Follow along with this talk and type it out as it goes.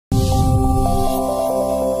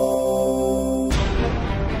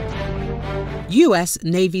US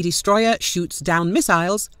Navy destroyer shoots down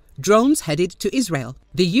missiles, drones headed to Israel.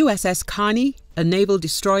 The USS Carney, a naval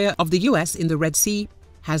destroyer of the US in the Red Sea,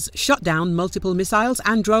 has shot down multiple missiles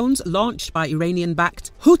and drones launched by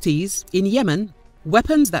Iranian-backed Houthis in Yemen,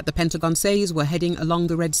 weapons that the Pentagon says were heading along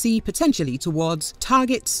the Red Sea potentially towards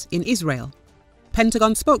targets in Israel.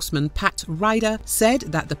 Pentagon spokesman Pat Ryder said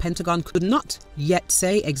that the Pentagon could not yet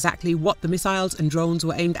say exactly what the missiles and drones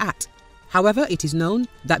were aimed at. However, it is known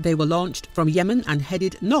that they were launched from Yemen and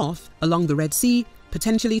headed north along the Red Sea,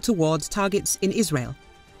 potentially towards targets in Israel.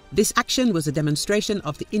 This action was a demonstration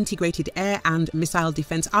of the integrated air and missile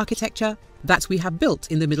defense architecture that we have built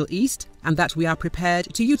in the Middle East and that we are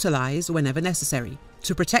prepared to utilize whenever necessary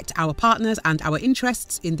to protect our partners and our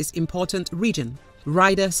interests in this important region,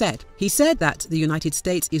 Ryder said. He said that the United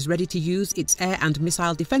States is ready to use its air and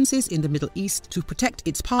missile defenses in the Middle East to protect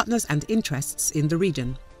its partners and interests in the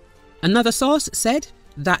region. Another source said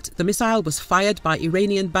that the missile was fired by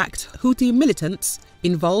Iranian-backed Houthi militants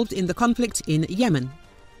involved in the conflict in Yemen.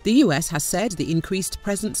 The US has said the increased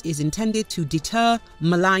presence is intended to deter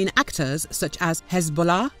malign actors such as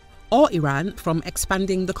Hezbollah or Iran from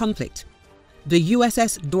expanding the conflict. The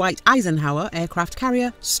USS Dwight Eisenhower aircraft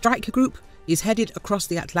carrier strike group is headed across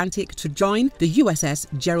the Atlantic to join the USS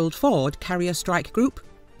Gerald Ford carrier strike group,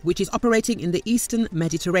 which is operating in the eastern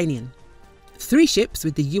Mediterranean. 3 ships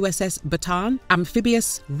with the USS Bataan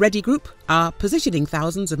amphibious ready group are positioning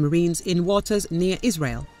thousands of Marines in waters near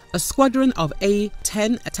Israel. A squadron of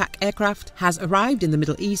A-10 attack aircraft has arrived in the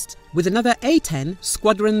Middle East, with another A-10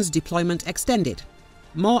 squadron's deployment extended.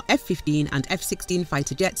 More F-15 and F-16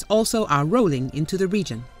 fighter jets also are rolling into the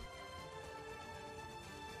region.